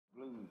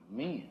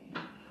men.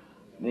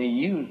 They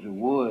use the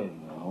word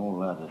a whole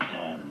lot of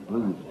time.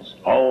 Blues. There's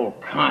all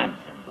kinds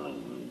of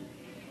blues.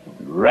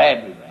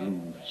 Rabbit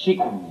blues,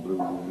 chicken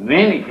blues,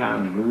 any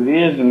kind of blues.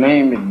 There's the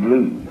name is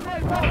blues.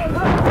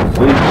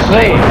 We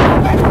say it,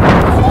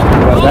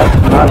 but that's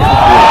not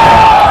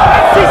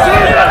the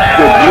truth.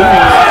 The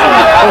blues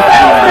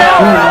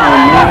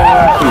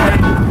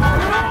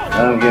I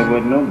don't care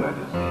what nobody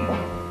says.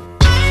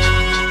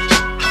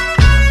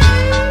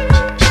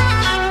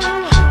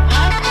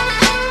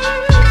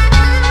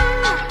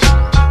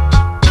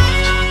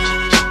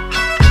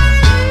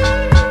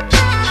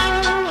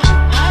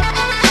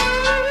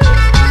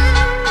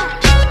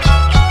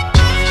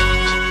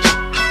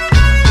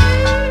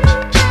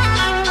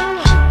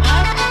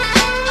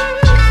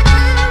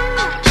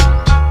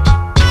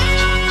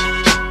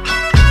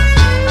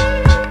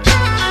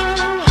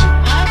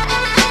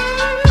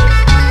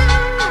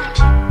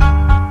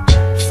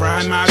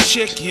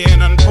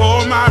 Chicken and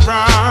pour my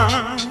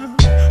rum,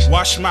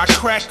 wash my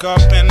crack up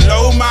and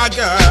load my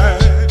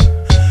gun.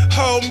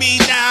 Hold me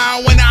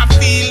down when I'm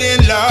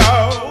feeling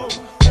low,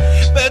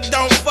 but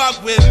don't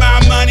fuck with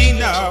my money,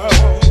 no.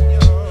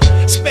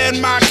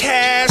 Spend my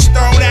cash,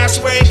 don't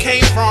ask where it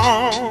came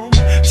from.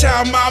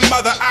 Tell my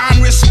mother I'm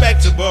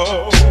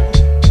respectable.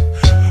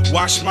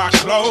 Wash my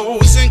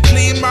clothes and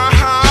clean my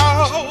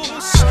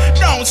house.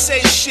 Don't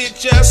say shit,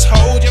 just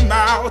hold your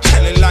mouth,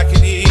 tell it like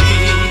it is.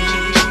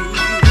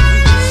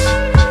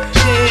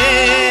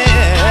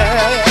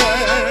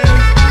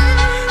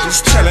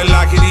 Just tell it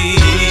like it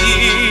is.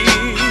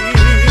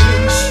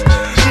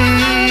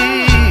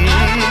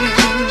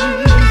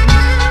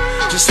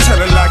 Just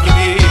tell it like it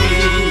is.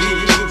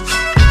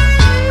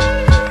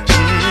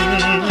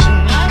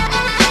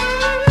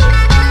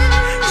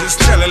 Just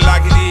tell it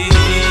like it is.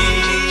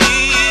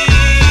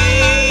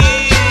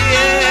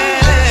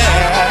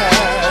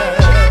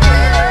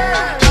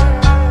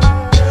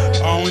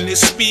 Only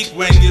speak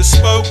when you're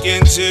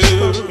spoken to.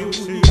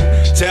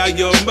 Tell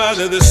your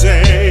mother the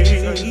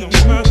same.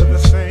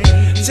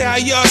 Tell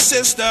your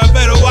sister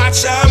better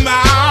watch her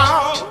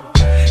mouth.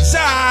 'Cause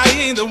I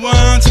ain't the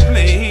one to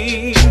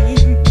blame.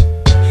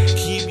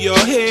 Keep your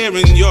hair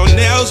and your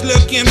nails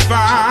looking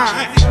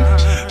fine.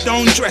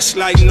 Don't dress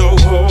like no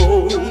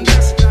hoe.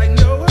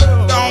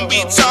 Don't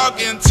be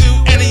talking to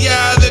any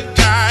other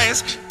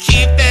guys.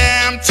 Keep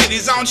them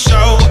titties on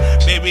show.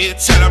 Baby,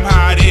 tell them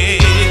how it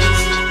is.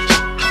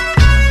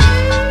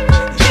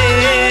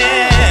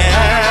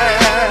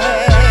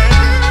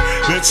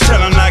 Let's tell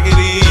them like it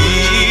is.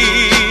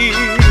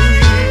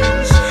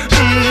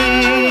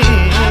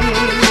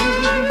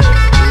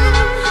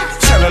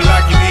 Tell it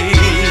like it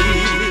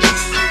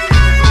is.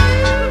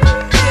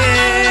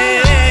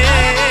 Yeah.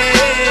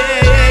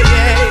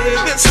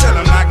 Let's tell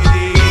them like it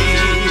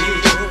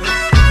is.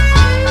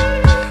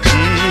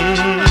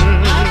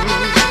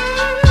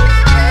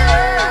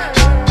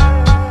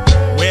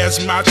 Where's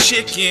my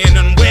chicken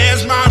and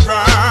where's my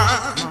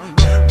rum?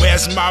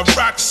 Where's my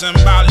rocks and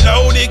my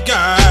loaded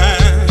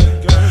gun?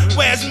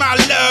 Where's my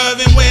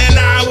loving when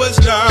I was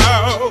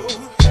low?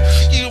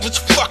 You was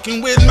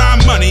fucking with my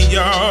money,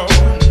 yo.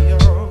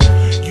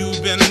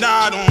 You've been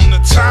out on the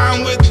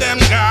time with them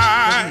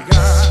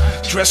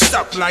guys, dressed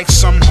up like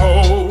some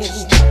hoe.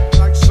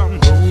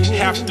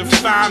 Have to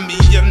find me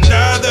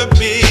another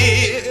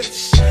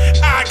bitch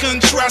I can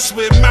trust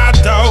with my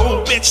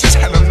dough. Bitch,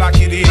 tell them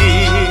like it is.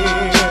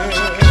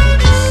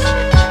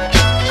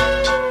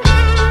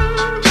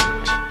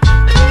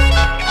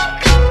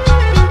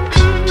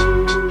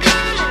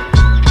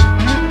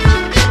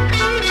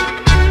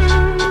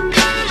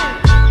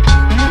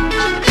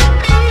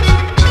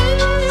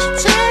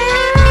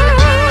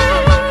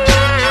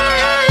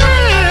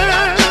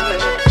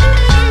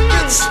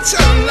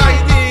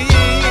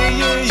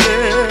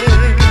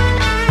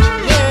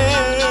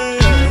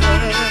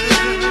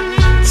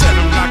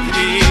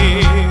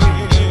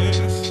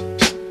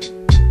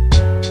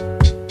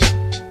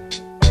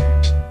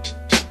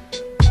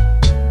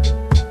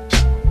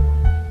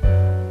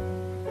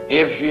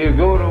 If you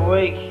go to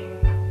wake,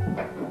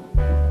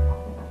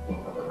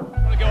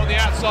 go on the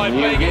outside,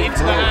 playing it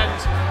into the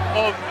hands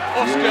of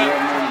Oskar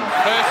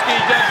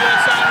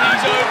Hirskyj-Douglas, and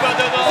he's over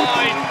the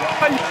line.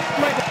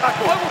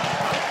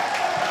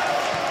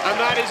 And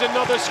that is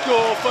another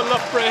score for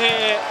Loughborough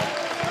here.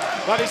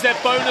 That is their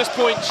bonus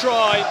point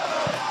try.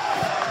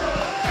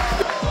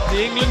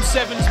 The England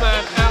sevens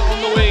man out on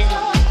the wing.